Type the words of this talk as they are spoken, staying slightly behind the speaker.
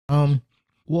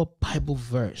What Bible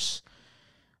verse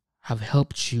have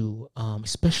helped you,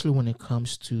 especially when it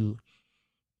comes to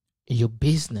your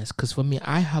business? Because for me,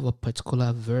 I have a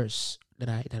particular verse that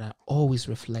I always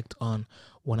reflect on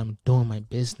when I'm doing my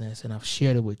business, and I've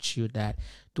shared it with you, that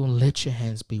don't let your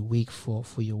hands be weak, for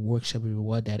your work shall be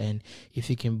rewarded, and if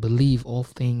you can believe, all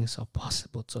things are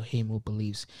possible to him who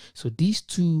believes. So these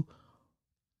two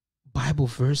Bible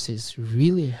verses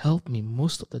really help me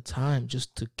most of the time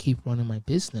just to keep running my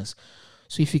business.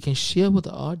 So if you can share with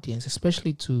the audience,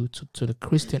 especially to the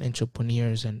Christian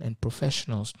entrepreneurs and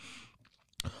professionals,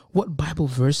 what Bible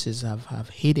verses have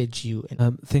hated you?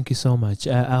 And Thank you so much.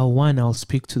 I'll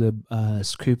speak to the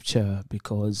scripture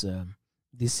because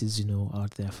this is,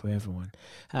 out there for everyone.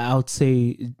 I would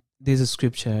say there's a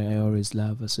scripture I always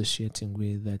love associating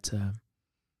with that.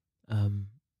 Um,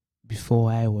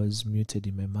 Before I was muted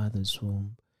in my mother's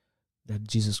womb, that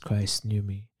Jesus Christ knew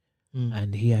me mm,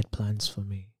 and He had plans for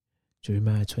me.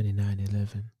 Jeremiah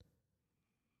 29:11.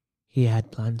 He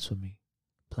had plans for me,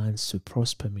 plans to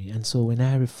prosper me. And so when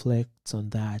I reflect on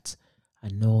that, I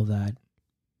know that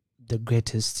the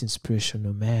greatest inspiration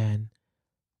of man,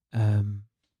 um,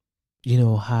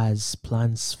 has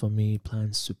plans for me,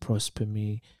 plans to prosper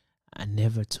me and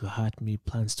never to hurt me,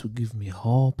 plans to give me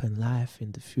hope and life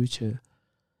in the future.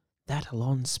 That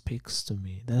alone speaks to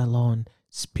me. That alone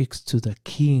speaks to the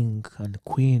king and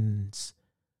queens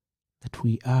that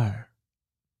we are.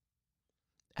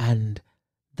 And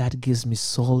that gives me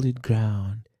solid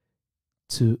ground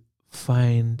to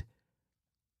find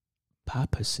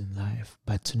purpose in life,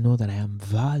 but to know that I am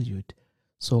valued.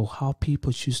 So, how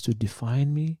people choose to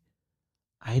define me,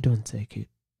 I don't take it.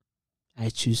 I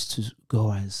choose to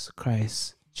go as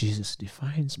Christ Jesus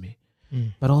defines me.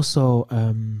 mm, But also,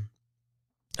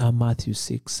 Matthew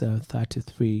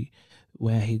 6:33,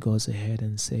 where he goes ahead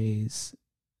and says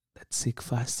that seek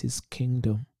first his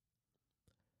kingdom,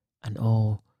 and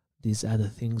all these other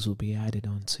things will be added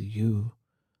unto you,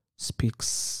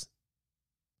 speaks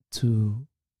to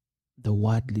the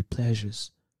worldly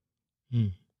pleasures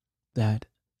mm, that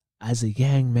as a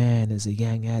young man, as a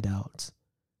young adult,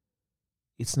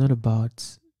 it's not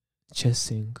about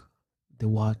chasing the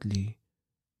worldly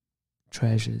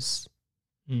treasures,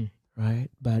 mm, right?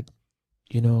 But,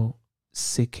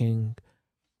 seeking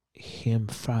Him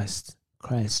first,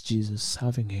 Christ Jesus,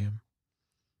 serving Him,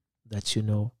 that,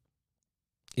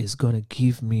 is going to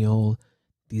give me all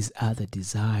these other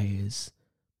desires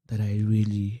that I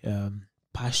really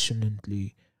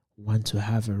passionately want to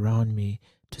have around me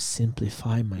to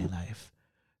simplify my life,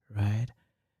 right?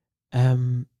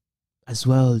 Um, as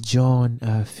well, John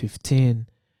 15,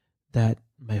 that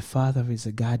my father is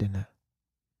a gardener.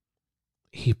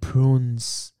 He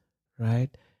prunes, right?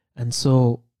 And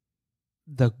so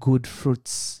the good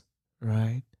fruits,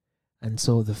 right? And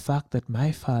so the fact that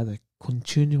my father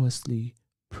continuously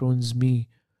prunes me,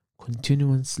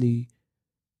 continuously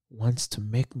wants to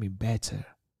make me better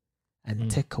and mm,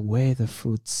 take away the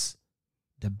fruits,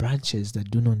 the branches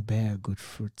that do not bear good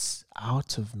fruits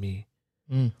out of me.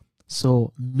 mm,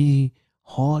 So me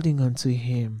holding onto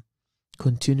him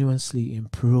continuously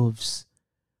improves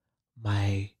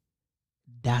my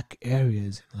dark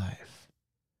areas in life.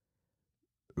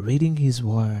 Reading his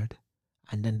word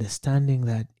and understanding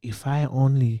that if I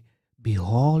only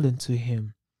beholden to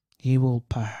him, he will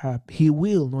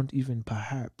not even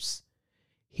perhaps,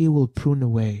 he will prune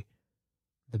away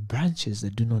the branches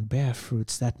that do not bear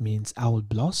fruits. That means I will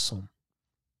blossom,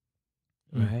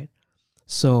 mm. right?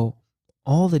 So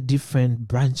all the different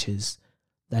branches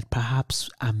that perhaps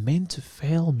are meant to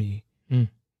fail me, Mm.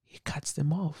 he cuts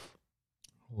them off.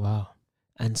 Wow.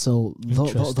 And so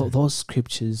Interesting. those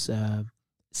scriptures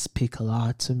speak a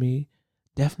lot to me.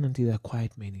 Definitely, there are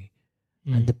quite many.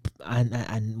 And Mm.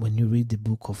 and when you read the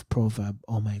book of Proverbs,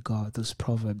 oh my God, those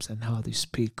proverbs and how they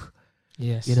speak,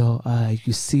 Yes.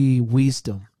 you see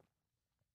wisdom